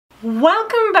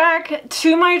Welcome back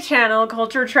to my channel,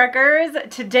 Culture Trekkers.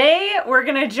 Today we're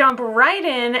gonna jump right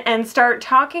in and start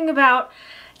talking about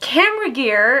camera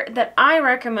gear that I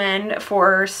recommend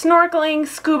for snorkeling,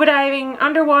 scuba diving,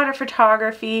 underwater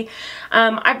photography.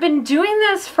 I've been doing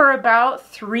this for about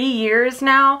 3 years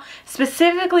now,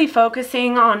 specifically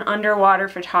focusing on underwater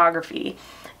photography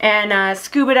and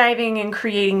scuba diving and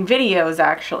creating videos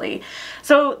actually.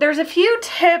 So there's a few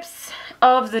tips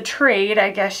of the trade,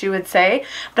 I guess you would say,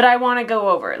 that I want to go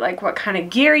over, like what kind of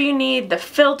gear you need, the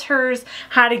filters,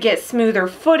 how to get smoother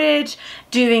footage,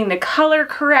 doing the color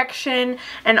correction,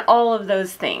 and all of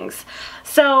those things.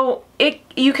 So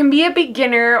you can be a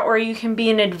beginner or you can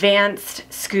be an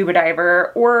advanced scuba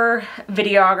diver or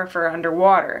videographer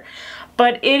underwater,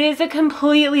 but it is a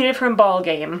completely different ball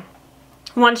game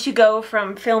once you go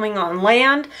from filming on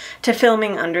land to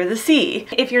filming under the sea.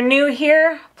 If you're new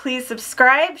here, please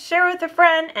subscribe, share with a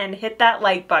friend, and hit that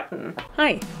like button.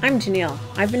 Hi, I'm Janiel.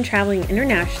 I've been traveling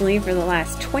internationally for the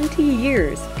last 20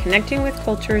 years, connecting with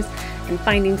cultures and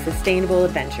finding sustainable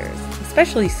adventures,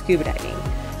 especially scuba diving.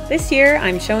 This year,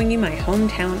 I'm showing you my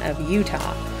hometown of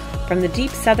Utah, from the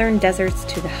deep southern deserts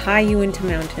to the high Uinta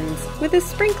Mountains, with a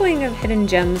sprinkling of hidden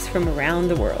gems from around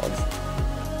the world.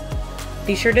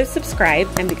 Be sure to subscribe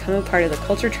and become a part of the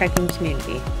culture trekking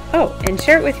community. Oh, and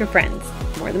share it with your friends.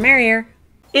 More the merrier.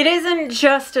 It isn't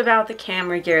just about the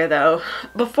camera gear though.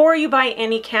 Before you buy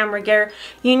any camera gear,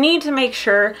 you need to make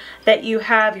sure that you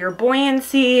have your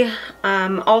buoyancy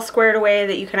all squared away,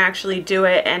 that you can actually do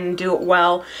it and do it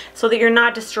well, so that you're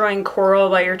not destroying coral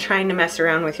while you're trying to mess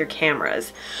around with your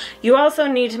cameras. You also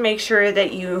need to make sure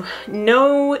that you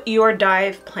know your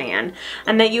dive plan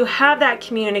and that you have that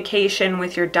communication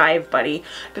with your dive buddy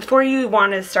before you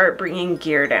want to start bringing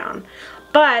gear down.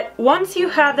 But once you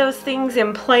have those things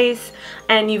in place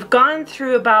and you've gone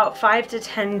through about 5 to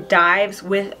 10 dives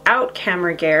without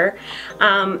camera gear,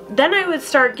 then I would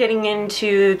start getting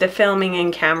into the filming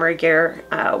and camera gear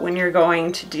when you're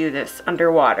going to do this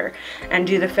underwater and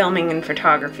do the filming and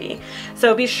photography.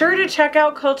 So be sure to check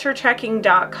out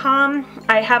culturetrekking.com.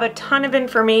 I have a ton of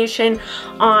information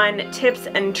on tips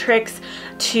and tricks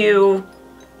to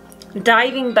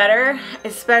diving better,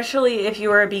 especially if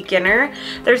you are a beginner.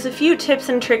 There's a few tips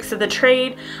and tricks of the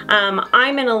trade.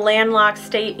 I'm in a landlocked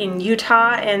state in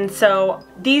Utah, and so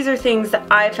these are things that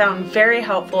I found very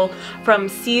helpful from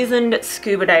seasoned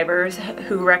scuba divers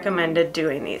who recommended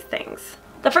doing these things.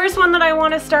 The first one that I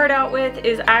want to start out with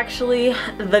is actually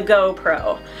the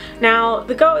GoPro. Now,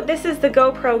 this is the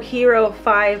GoPro Hero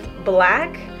 5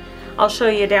 Black. I'll show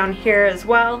you down here as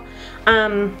well.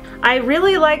 I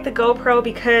really like the GoPro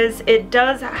because it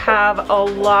does have a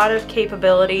lot of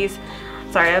capabilities.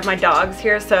 Sorry, I have my dogs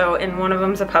here, and one of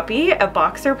them's a puppy, a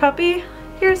boxer puppy.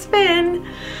 Here's Finn.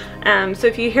 So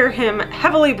if you hear him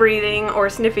heavily breathing or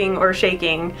sniffing or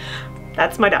shaking,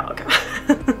 that's my dog.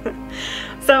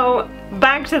 So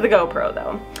back to the GoPro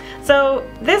though. So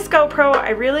this GoPro,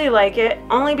 I really like it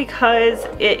only because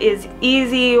it is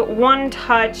easy, one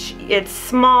touch, it's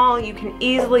small, you can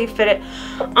easily fit it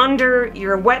under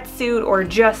your wetsuit or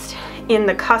just in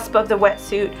the cusp of the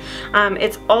wetsuit.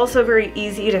 It's also very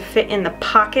easy to fit in the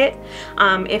pocket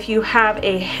if you have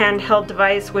a handheld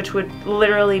device, which would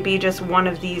literally be just one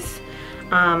of these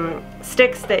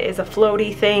sticks that is a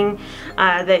floaty thing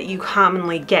that you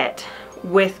commonly get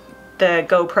with the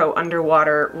GoPro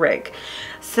underwater rig.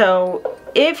 So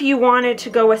if you wanted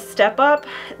to go a step up,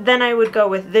 then I would go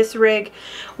with this rig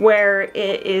where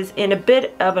it is in a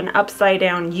bit of an upside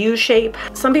down U shape.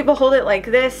 Some people hold it like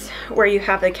this, where you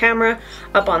have the camera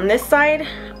up on this side.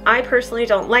 I personally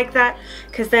don't like that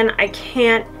because then I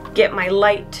can't get my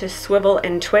light to swivel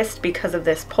and twist because of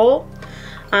this pole.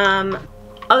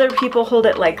 Other people hold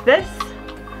it like this,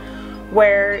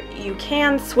 where you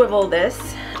can swivel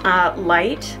this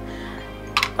light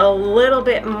a little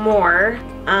bit more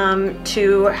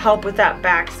to help with that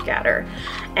backscatter.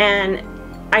 And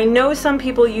I know some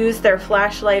people use their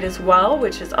flashlight as well,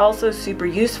 which is also super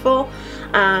useful,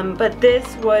 but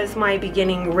this was my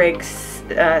beginning rig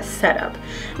setup.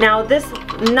 Now this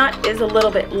nut is a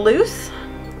little bit loose,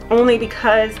 only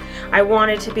because I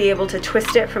wanted to be able to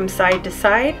twist it from side to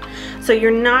side. So you're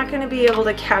not going to be able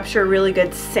to capture really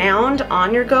good sound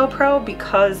on your GoPro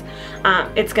because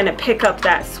it's going to pick up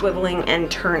that swiveling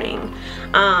and turning.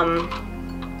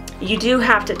 You do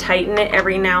have to tighten it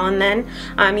every now and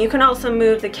then. You can also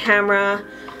move the camera.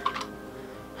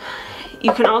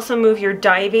 You can also move your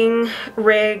diving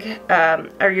rig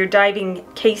or your diving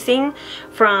casing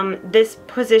from this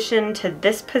position to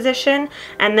this position,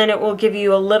 and then it will give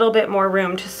you a little bit more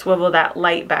room to swivel that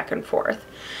light back and forth.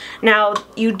 Now,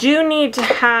 you do need to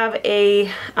have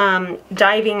a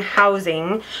diving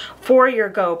housing for your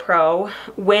GoPro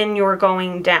when you're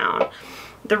going down.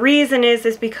 The reason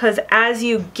is because as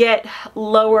you get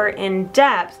lower in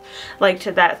depth, like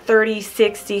to that 30,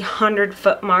 60, 100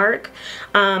 foot mark,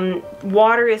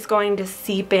 water is going to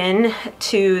seep in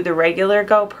to the regular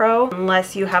GoPro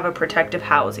unless you have a protective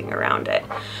housing around it.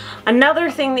 Another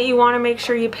thing that you want to make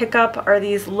sure you pick up are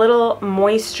these little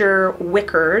moisture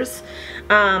wickers.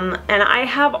 And I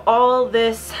have all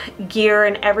this gear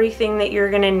and everything that you're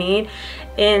going to need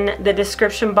in the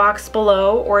description box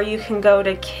below, or you can go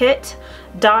to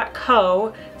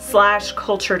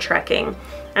kit.co/culturetrekking.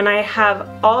 And I have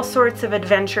all sorts of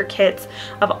adventure kits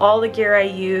of all the gear I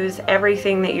use,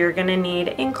 everything that you're gonna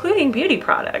need, including beauty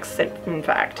products, in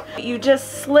fact. You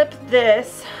just slip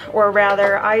this, or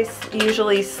rather I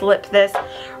usually slip this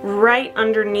right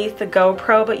underneath the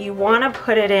GoPro, but you wanna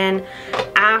put it in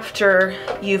after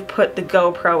you've put the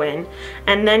GoPro in.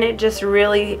 And then it just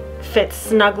really fits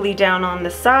snugly down on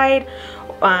the side,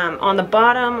 on the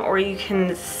bottom, or you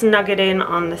can snug it in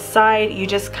on the side. You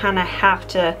just kind of have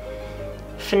to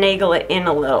finagle it in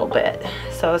a little bit.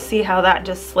 So see how that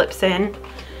just slips in,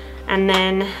 and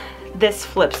then this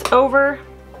flips over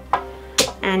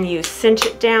and you cinch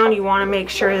it down. You want to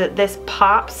make sure that this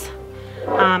pops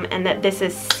and that this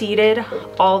is seated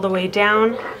all the way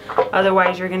down,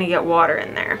 otherwise you're going to get water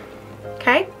in there.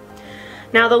 Okay?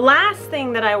 Now the last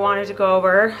thing that I wanted to go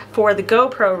over, for the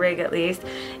GoPro rig at least,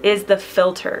 is the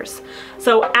filters.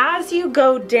 So as you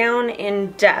go down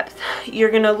in depth, you're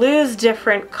gonna lose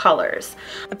different colors.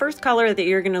 The first color that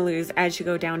you're gonna lose as you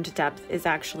go down to depth is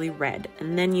actually red,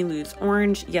 and then you lose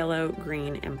orange, yellow,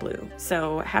 green, and blue.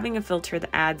 So having a filter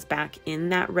that adds back in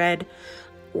that red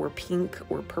or pink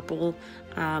or purple,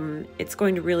 it's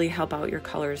going to really help out your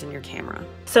colors in your camera.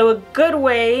 So a good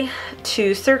way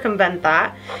to circumvent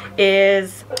that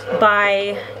is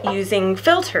by using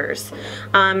filters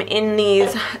in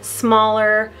these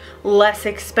smaller, less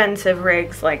expensive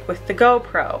rigs like with the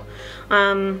GoPro.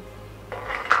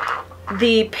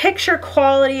 The picture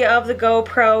quality of the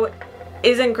GoPro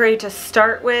isn't great to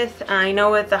start with. I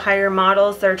know with the higher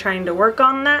models they're trying to work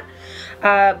on that.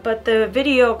 But the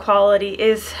video quality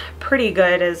is pretty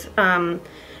good as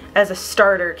a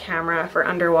starter camera for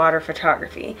underwater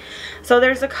photography. So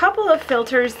there's a couple of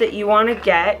filters that you want to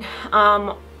get,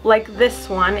 like this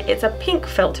one. It's a pink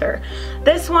filter.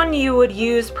 This one you would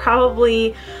use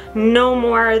probably no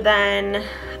more than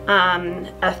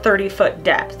a 30-foot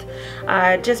depth,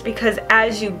 just because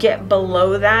as you get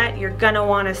below that, you're gonna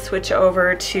want to switch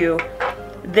over to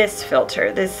this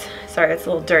filter. Sorry, it's a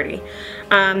little dirty.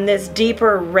 This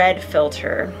deeper red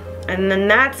filter, and then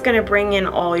that's going to bring in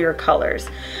all your colors.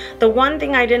 The one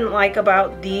thing I didn't like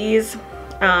about these,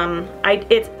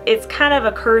 it's kind of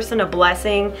a curse and a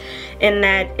blessing in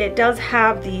that it does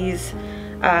have these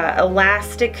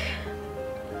elastic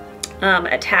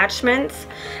attachments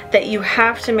that you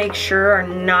have to make sure are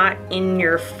not in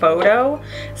your photo.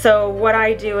 So what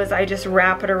I do is I just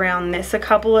wrap it around this a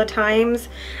couple of times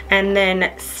and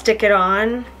then stick it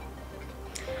on,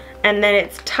 and then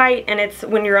it's tight, and it's,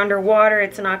 when you're underwater,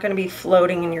 it's not going to be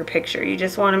floating in your picture. You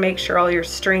just want to make sure all your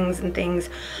strings and things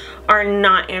are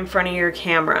not in front of your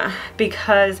camera,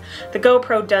 because the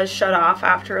GoPro does shut off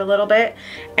after a little bit,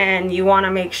 and you want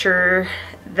to make sure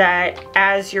that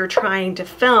as you're trying to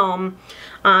film,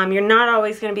 you're not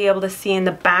always going to be able to see in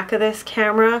the back of this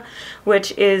camera,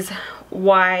 which is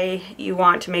why you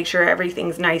want to make sure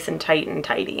everything's nice and tight and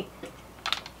tidy.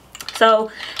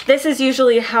 So this is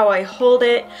usually how I hold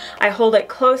it. I hold it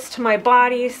close to my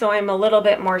body so I'm a little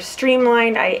bit more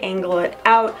streamlined. I angle it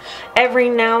out. Every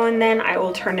now and then I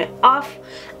will turn it off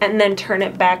and then turn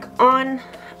it back on,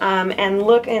 and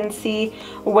look and see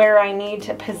where I need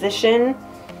to position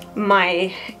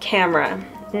my camera.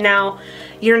 Now,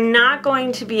 you're not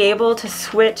going to be able to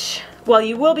switch, well,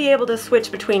 you will be able to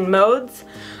switch between modes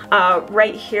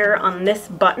right here on this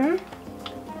button,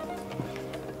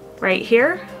 right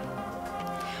here.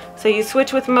 So you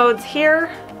switch with modes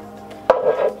here,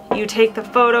 you take the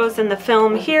photos and the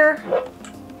film here,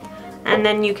 and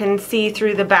then you can see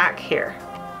through the back here.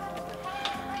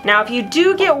 Now if you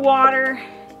do get water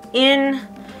in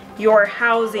your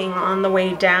housing on the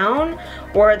way down,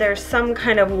 or there's some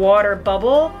kind of water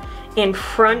bubble in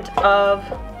front of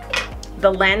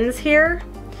the lens here,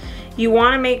 you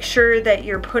want to make sure that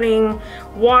you're putting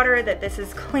water, that this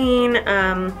is clean.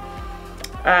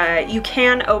 You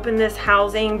can open this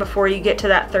housing before you get to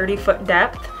that 30-foot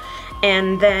depth,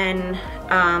 and then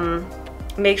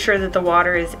make sure that the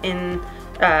water is in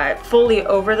fully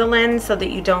over the lens so that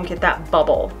you don't get that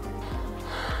bubble.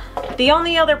 The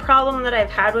only other problem that I've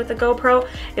had with the GoPro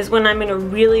is when I'm in a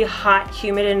really hot,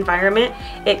 humid environment,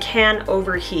 it can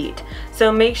overheat.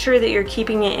 So make sure that you're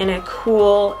keeping it in a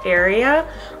cool area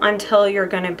until you're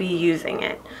going to be using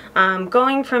it.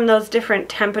 Going from those different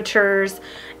temperatures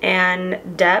and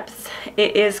depths,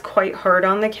 it is quite hard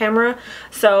on the camera.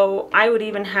 So I would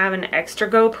even have an extra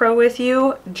GoPro with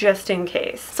you just in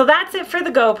case. So that's it for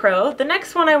the GoPro. The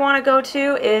next one I want to go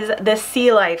to is the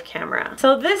Sea Life camera.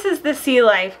 So this is the Sea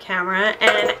Life camera,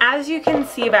 and as you can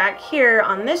see back here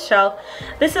on this shelf,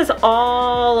 this is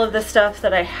all of the stuff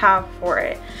that I have for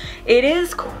it. It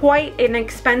is quite an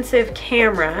expensive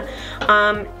camera.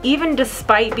 Even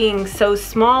despite being so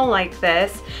small like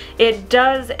this, it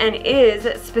does and is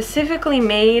specifically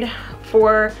made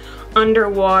for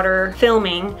underwater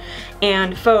filming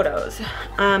and photos.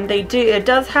 It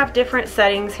does have different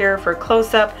settings here for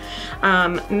close-up,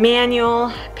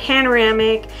 manual,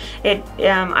 panoramic.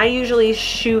 I usually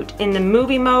shoot in the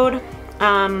movie mode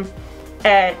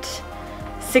at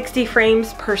 60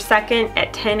 frames per second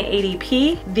at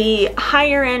 1080p. The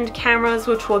higher end cameras,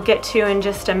 which we'll get to in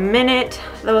just a minute,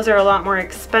 those are a lot more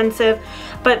expensive,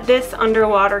 but this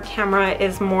underwater camera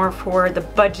is more for the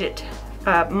budget,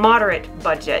 moderate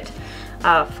budget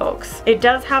folks. It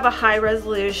does have a high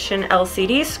resolution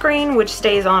LCD screen which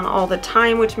stays on all the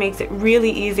time, which makes it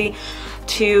really easy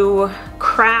to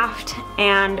craft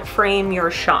and frame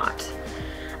your shot.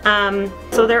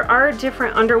 So there are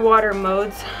different underwater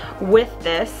modes with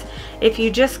this. If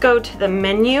you just go to the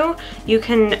menu, you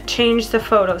can change the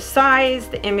photo size,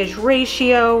 the image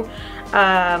ratio,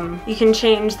 you can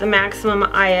change the maximum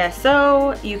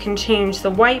ISO, you can change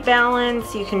the white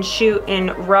balance, you can shoot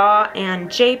in RAW and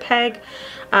JPEG.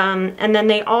 And then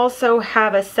they also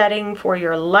have a setting for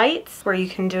your lights where you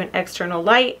can do an external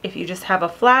light if you just have a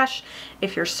flash,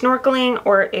 if you're snorkeling,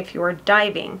 or if you're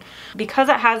diving. Because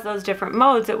it has those different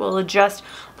modes, it will adjust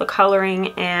the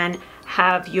coloring and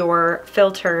have your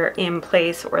filter in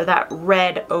place, or that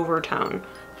red overtone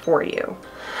for you.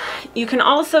 You can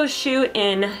also shoot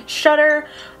in shutter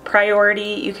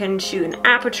priority, you can shoot in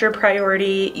aperture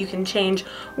priority, you can change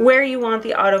where you want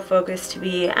the autofocus to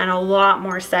be, and a lot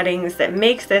more settings that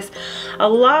makes this a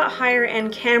lot higher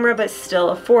end camera but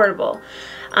still affordable.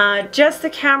 Just the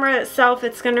camera itself,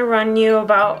 it's going to run you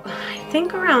about, I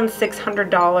think, around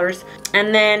 $600.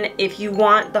 And then if you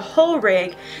want the whole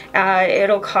rig,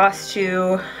 it'll cost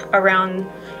you around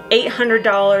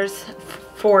 $800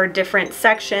 for different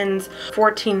sections,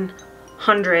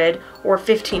 $1,400 or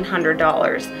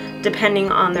 $1,500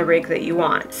 depending on the rig that you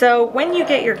want. So when you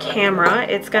get your camera,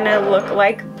 it's gonna look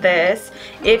like this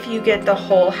if you get the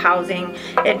whole housing.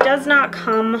 It does not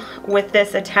come with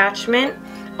this attachment.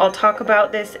 I'll talk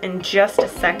about this in just a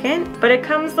second, but it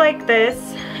comes like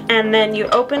this, and then you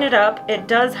open it up. It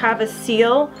does have a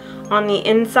seal on the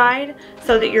inside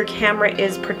so that your camera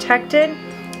is protected.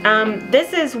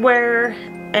 This is where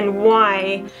and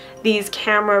why these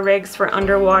camera rigs for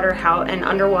underwater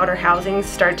housings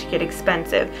start to get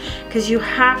expensive, because you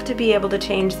have to be able to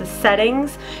change the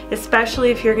settings, especially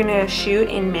if you're going to shoot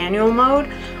in manual mode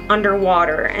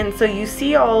underwater. And so you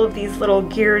see all of these little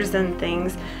gears and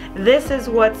things. This is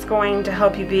what's going to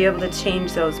help you be able to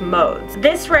change those modes.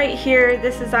 This right here,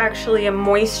 this is actually a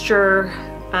moisture,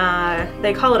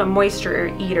 they call it a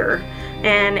moisture eater,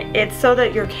 and it's so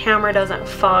that your camera doesn't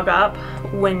fog up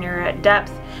when you're at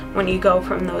depth, when you go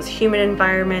from those humid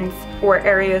environments or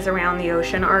areas around the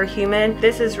ocean are humid.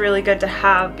 This is really good to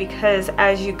have, because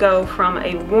as you go from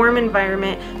a warm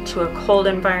environment to a cold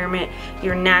environment,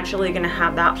 you're naturally going to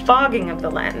have that fogging of the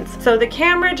lens. So the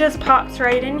camera just pops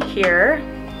right in here,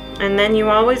 and then you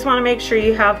always want to make sure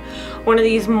you have one of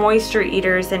these moisture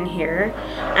eaters in here,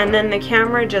 and then the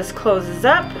camera just closes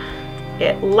up.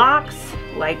 It locks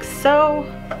like so.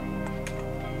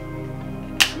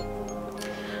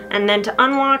 And then to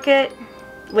unlock it,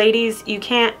 ladies, you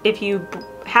can't, if you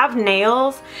have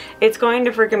nails, it's going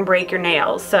to freaking break your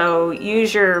nails. So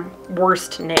use your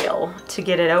worst nail to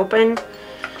get it open,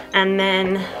 and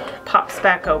then pops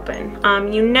back open.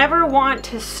 You never want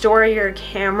to store your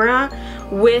camera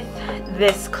with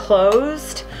this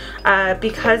closed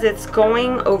because it's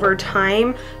going over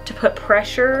time to put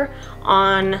pressure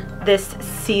on this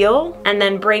seal and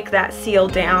then break that seal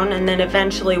down, and then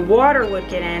eventually water would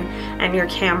get in and your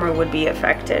camera would be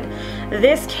affected.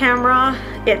 This camera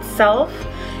itself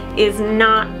is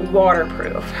not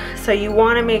waterproof, so you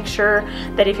want to make sure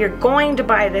that if you're going to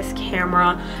buy this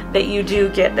camera that you do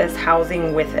get this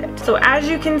housing with it. So as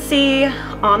you can see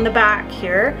on the back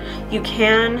here, you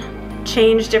can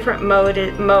change different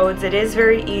modes. It is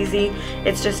very easy.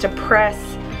 It's just a press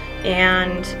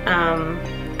and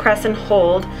press and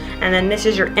hold, and then this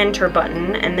is your enter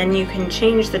button, and then you can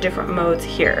change the different modes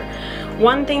here.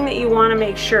 One thing that you want to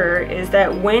make sure is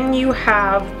that when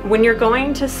you're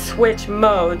going to switch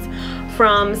modes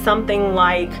from something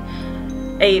like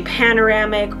a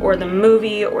panoramic or the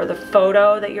movie or the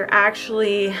photo, that you're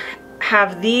actually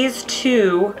have these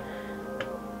two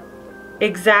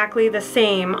exactly the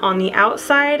same on the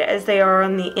outside as they are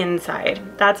on the inside.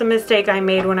 That's a mistake I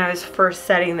made when I was first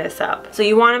setting this up. So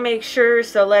you want to make sure,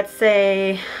 so let's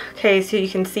say, okay, so you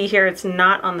can see here it's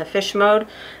not on the fish mode.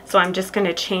 So I'm just going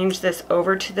to change this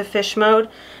over to the fish mode.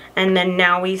 And then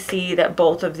now we see that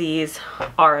both of these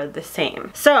are the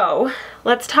same. So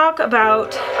let's talk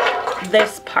about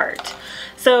this part.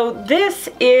 So this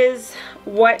is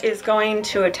what is going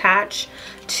to attach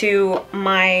to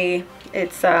my,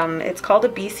 it's called a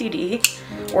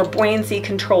BCD, or buoyancy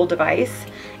control device,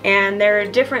 and there are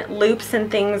different loops and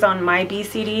things on my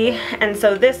BCD. And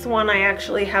so this one, I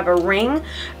actually have a ring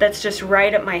that's just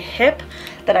right at my hip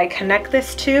that I connect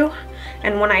this to.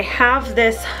 And when I have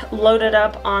this loaded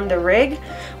up on the rig,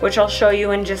 which I'll show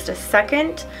you in just a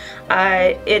second,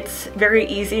 it's very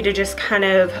easy to just kind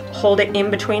of hold it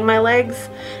in between my legs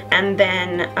and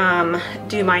then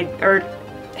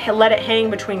let it hang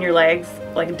between your legs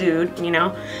like a dude, you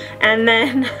know, and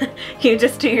then you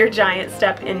just do your giant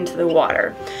step into the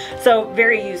water. So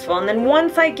very useful. And then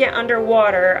once I get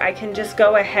underwater, I can just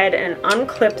go ahead and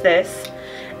unclip this,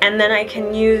 and then I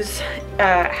can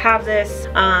have this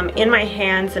in my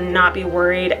hands and not be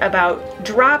worried about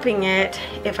dropping it.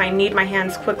 If I need my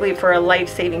hands quickly for a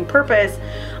life-saving purpose,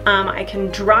 I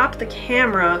can drop the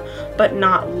camera but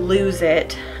not lose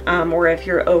it, or if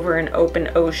you're over an open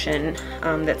ocean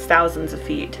that's thousands of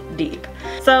feet deep.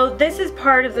 So this is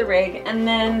part of the rig, and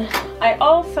then I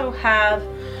also have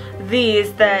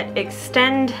these that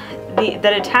extend,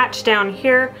 that attach down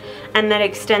here and that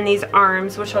extend these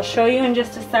arms, which I'll show you in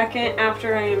just a second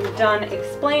after I'm done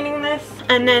explaining this.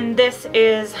 And then this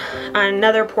is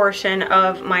another portion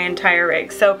of my entire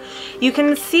rig. So you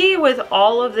can see with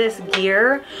all of this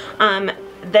gear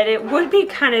that it would be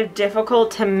kind of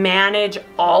difficult to manage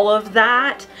all of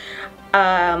that,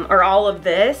 or all of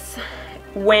this,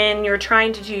 when you're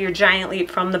trying to do your giant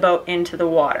leap from the boat into the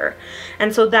water.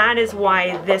 And so that is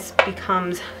why this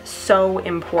becomes so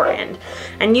important.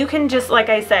 And you can just, like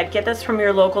I said, get this from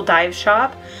your local dive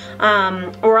shop,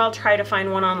 or I'll try to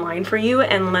find one online for you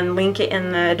and then link it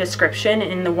in the description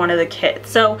in one of the kits.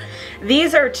 So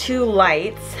these are two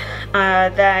lights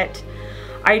that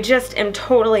I just am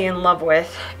totally in love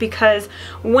with, because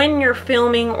when you're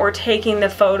filming or taking the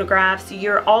photographs,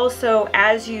 you're also,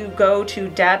 as you go to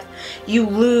depth, you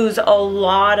lose a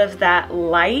lot of that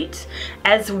light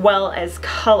as well as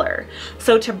color.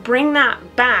 So to bring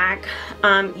that back,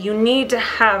 you need to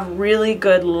have really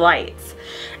good lights.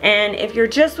 And if you're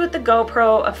just with the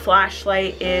GoPro, a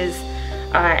flashlight is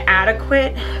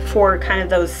adequate for kind of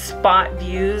those spot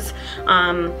views.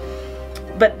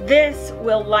 But this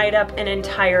will light up an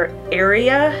entire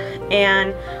area.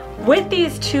 And with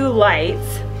these two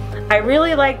lights, I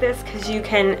really like this because you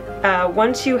can,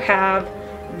 once you have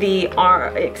the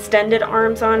extended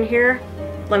arms on here,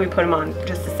 let me put them on for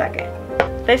just a second.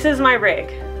 This is my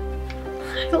rig.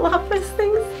 I love this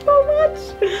thing so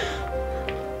much.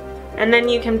 And then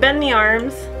you can bend the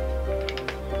arms.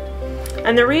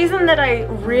 And the reason that I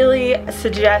really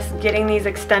suggest getting these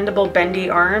extendable bendy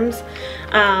arms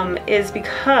is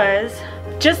because,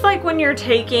 just like when you're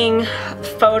taking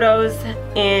photos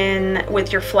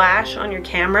with your flash on your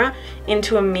camera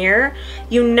into a mirror,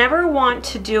 you never want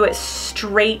to do it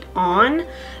straight on,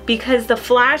 because the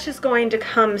flash is going to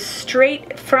come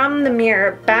straight from the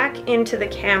mirror back into the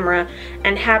camera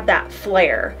and have that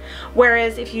flare.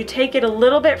 Whereas if you take it a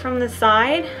little bit from the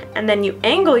side and then you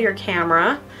angle your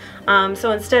camera,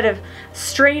 so instead of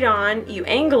straight on, you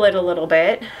angle it a little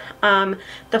bit,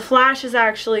 the flash is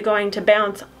actually going to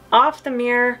bounce off the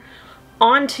mirror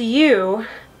onto you,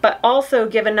 but also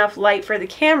give enough light for the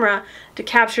camera to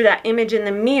capture that image in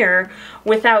the mirror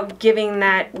without giving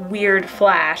that weird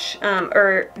flash,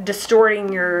 or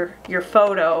distorting your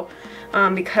photo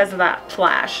because of that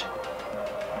flash.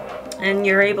 And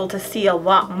you're able to see a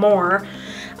lot more.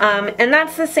 And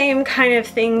that's the same kind of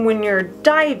thing when you're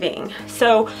diving.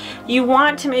 So you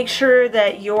want to make sure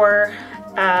that your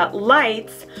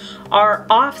lights are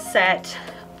offset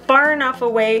far enough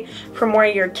away from where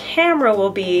your camera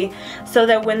will be, so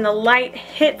that when the light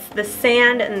hits the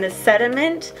sand and the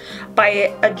sediment,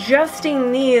 by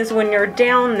adjusting these when you're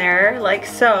down there, like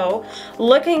so,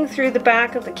 looking through the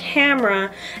back of the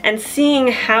camera and seeing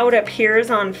how it appears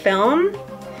on film,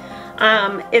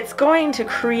 it's going to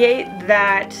create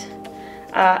that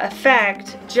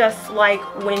effect, just like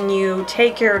when you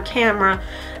take your camera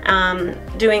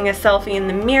doing a selfie in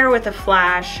the mirror with a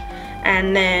flash,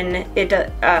 and then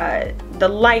the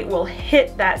light will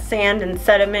hit that sand and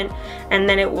sediment, and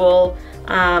then it will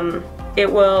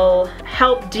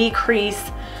help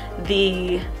decrease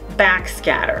the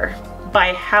backscatter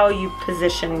by how you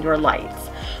position your lights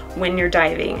when you're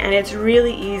diving. And it's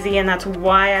really easy, and that's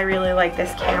why I really like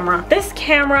this camera. This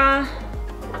camera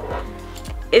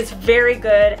is very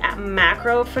good at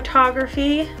macro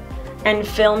photography and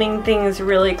filming things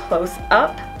really close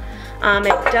up.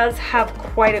 It does have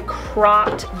quite a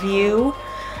cropped view,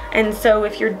 and so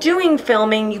if you're doing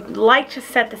filming, you like to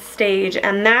set the stage,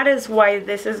 and that is why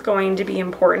this is going to be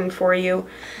important for you.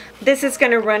 This is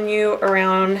going to run you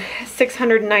around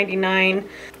 $699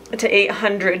 to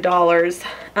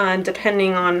 $800,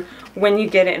 depending on when you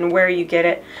get it and where you get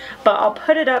it. But I'll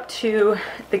put it up to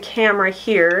the camera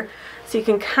here so you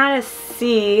can kind of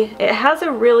see. It has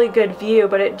a really good view,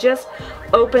 but it just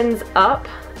opens up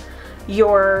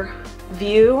your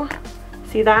view.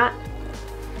 See that?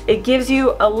 It gives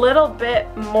you a little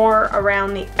bit more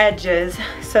around the edges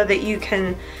so that you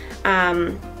can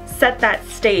set that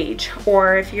stage,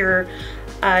 or if you're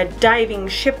diving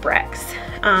shipwrecks,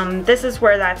 this is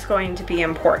where that's going to be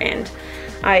important.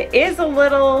 It is a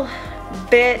little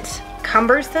bit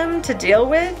cumbersome to deal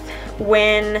with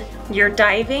when you're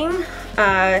diving,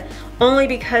 only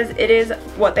because it is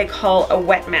what they call a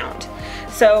wet mount.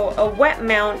 So a wet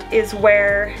mount is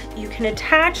where you can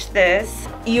attach this.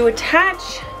 You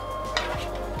attach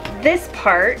this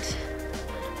part,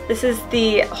 this is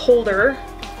the holder,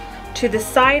 to the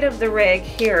side of the rig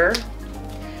here,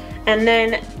 and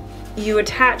then you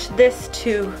attach this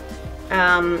to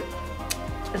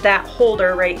that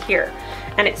holder right here,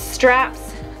 and it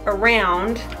straps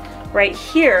around right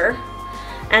here.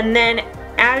 And then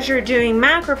as you're doing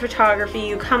macro photography,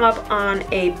 you come up on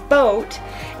a boat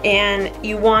and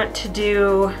you want to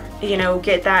do, you know,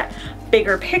 get that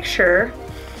bigger picture,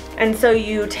 and so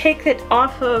you take it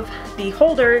off of the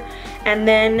holder, and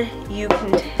then you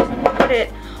can put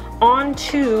it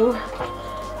onto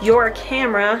your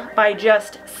camera by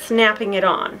just snapping it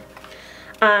on.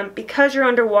 Because you're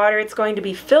underwater, it's going to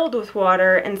be filled with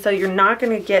water, and so you're not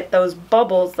going to get those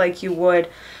bubbles like you would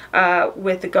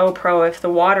with the GoPro if the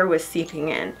water was seeping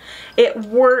in. It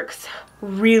works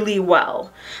really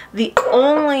well. The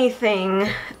only thing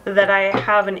that I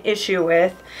have an issue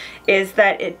with is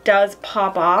that it does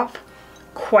pop off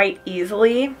quite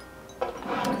easily.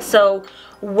 So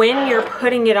when you're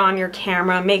putting it on your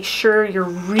camera, make sure you're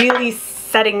really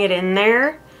setting it in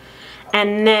there.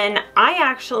 And then I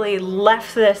actually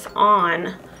left this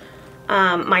on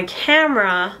my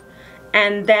camera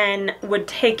and then would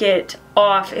take it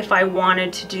off if I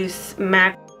wanted to do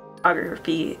macro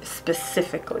photography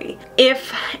specifically.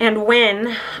 If and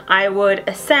when I would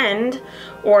ascend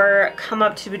or come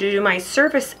up to do my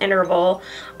surface interval,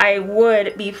 I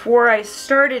would, before I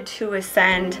started to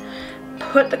ascend,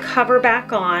 put the cover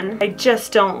back on. I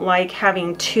just don't like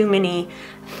having too many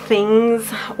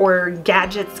things or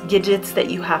gadgets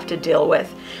that you have to deal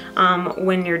with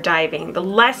when you're diving. The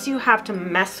less you have to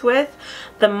mess with,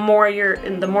 the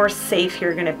more safe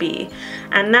you're gonna be.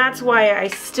 And that's why I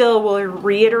still will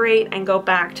reiterate and go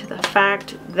back to the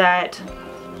fact that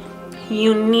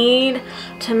you need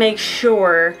to make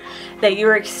sure that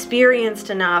you're experienced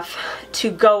enough to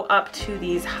go up to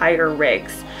these higher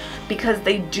rigs, because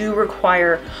they do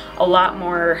require a lot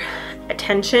more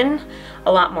attention,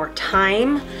 a lot more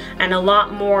time, and a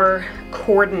lot more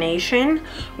coordination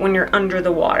when you're under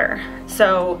the water.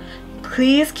 So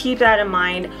please keep that in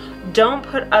mind. Don't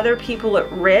put other people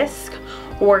at risk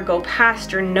or go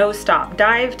past your no-stop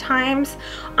dive times,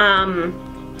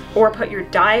 or put your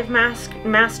dive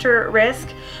master at risk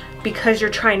because you're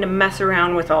trying to mess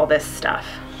around with all this stuff,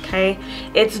 okay?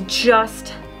 It's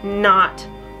just not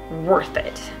worth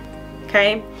it,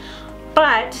 okay?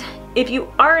 But if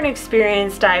you are an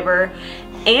experienced diver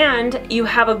and you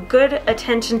have a good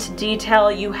attention to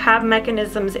detail, you have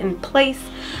mechanisms in place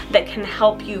that can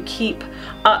help you keep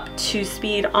up to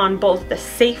speed on both the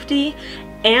safety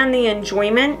and the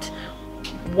enjoyment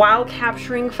while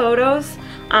capturing photos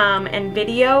and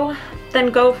video, then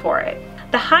go for it.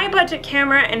 The high budget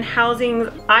camera and housings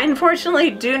I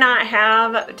unfortunately do not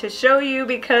have to show you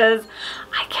because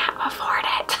I can't afford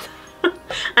it.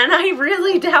 And I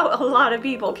really doubt a lot of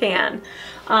people can.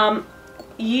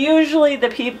 Usually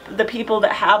the people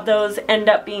that have those end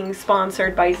up being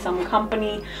sponsored by some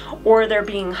company, or they're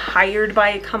being hired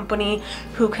by a company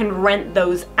who can rent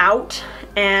those out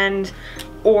and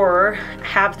or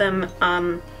have them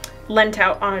lent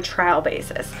out on a trial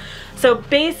basis. So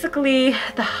basically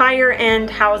the higher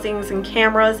end housings and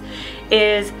cameras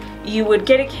is you would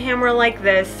get a camera like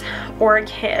this, or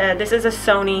this is a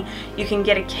Sony. You can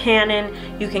get a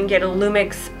Canon, you can get a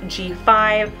Lumix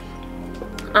G5.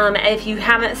 If you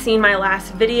haven't seen my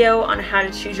last video on how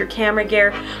to choose your camera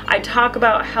gear, I talk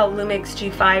about how Lumix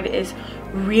G5 is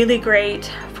really great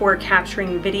for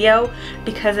capturing video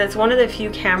because it's one of the few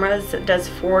cameras that does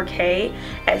 4K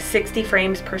at 60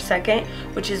 frames per second,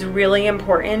 which is really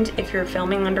important if you're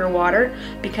filming underwater,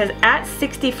 because at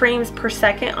 60 frames per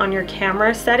second on your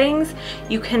camera settings,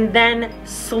 you can then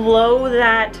slow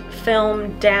that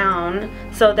film down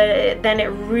so that then it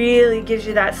really gives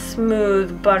you that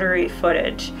smooth, buttery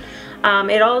footage.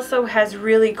 It also has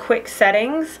really quick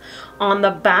settings on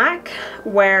the back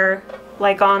where,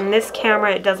 like on this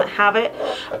camera it doesn't have it,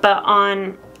 but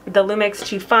on the Lumix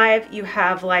G5 you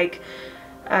have like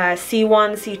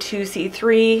C1, C2,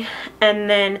 C3, and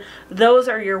then those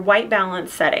are your white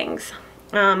balance settings.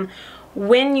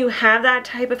 When you have that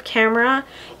type of camera,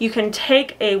 you can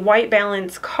take a white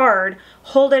balance card,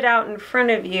 hold it out in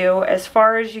front of you as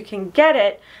far as you can get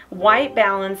it, white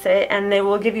balance it, and they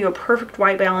will give you a perfect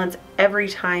white balance every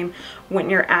time when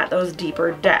you're at those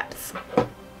deeper depths.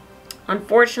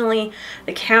 Unfortunately,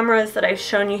 the cameras that I've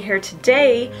shown you here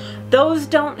today, those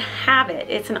don't have it.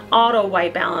 It's an auto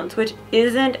white balance, which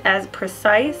isn't as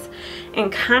precise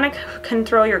and kind of can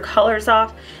throw your colors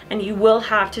off, and you will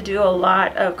have to do a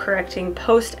lot of correcting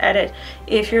post-edit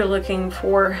if you're looking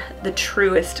for the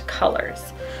truest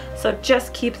colors. So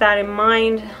just keep that in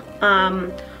mind.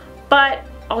 But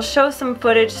I'll show some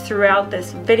footage throughout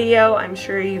this video. I'm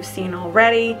sure you've seen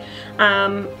already.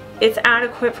 It's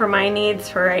adequate for my needs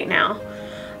for right now.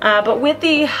 But with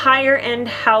the higher end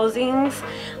housings,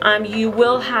 you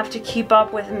will have to keep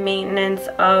up with maintenance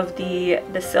of the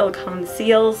silicone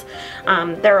seals.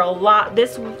 There are a lot.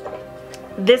 This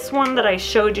one that I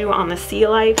showed you on the Sea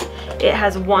Life, it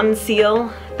has one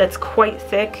seal that's quite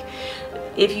thick.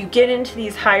 If you get into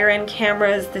these higher end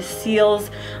cameras, the seals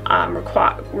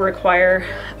require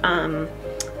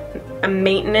a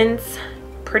maintenance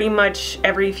pretty much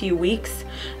every few weeks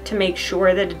to make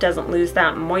sure that it doesn't lose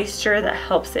that moisture that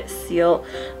helps it seal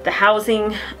the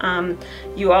housing.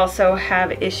 You also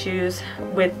have issues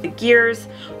with the gears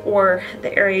or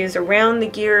the areas around the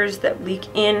gears that leak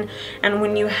in, and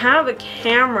when you have a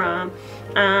camera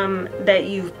that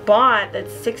you've bought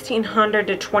that's $1,600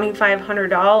 to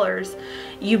 $2,500,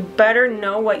 you better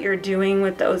know what you're doing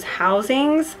with those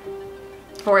housings,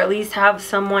 or at least have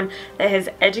someone that has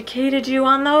educated you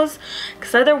on those,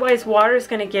 because otherwise water is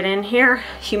going to get in here,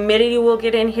 humidity will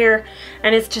get in here,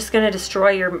 and it's just going to destroy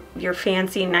your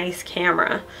fancy nice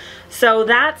camera. So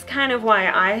that's kind of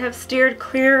why I have steered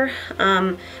clear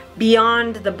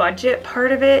beyond the budget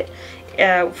part of it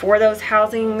for those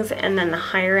housings and then the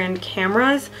higher end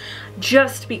cameras,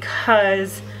 just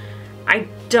because I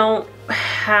don't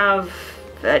have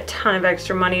a ton of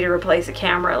extra money to replace a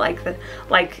camera like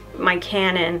my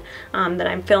Canon that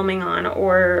I'm filming on,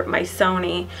 or my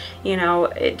Sony. You know,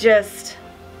 it's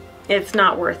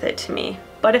not worth it to me.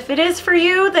 But if it is for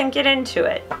you, then get into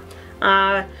it.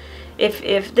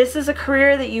 If this is a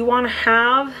career that you want to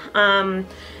have,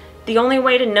 the only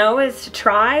way to know is to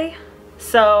try.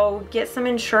 So get some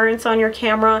insurance on your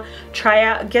camera, try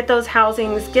out, get those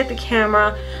housings, get the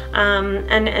camera,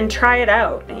 and try it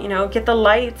out. You know, get the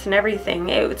lights and everything.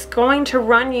 It's going to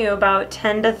run you about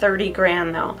 10 to 30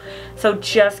 grand though. So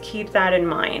just keep that in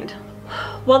mind.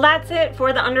 Well, that's it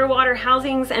for the underwater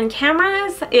housings and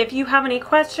cameras. If you have any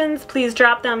questions, please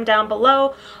drop them down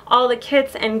below. All the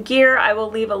kits and gear, I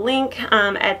will leave a link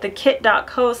at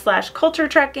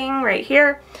thekit.co/culturetrekking right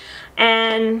here.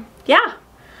 And yeah.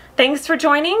 Thanks for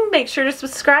joining. Make sure to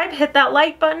subscribe, hit that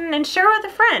like button, and share with a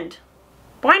friend.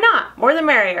 Why not? More the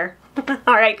merrier.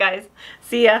 Alright guys,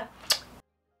 see ya.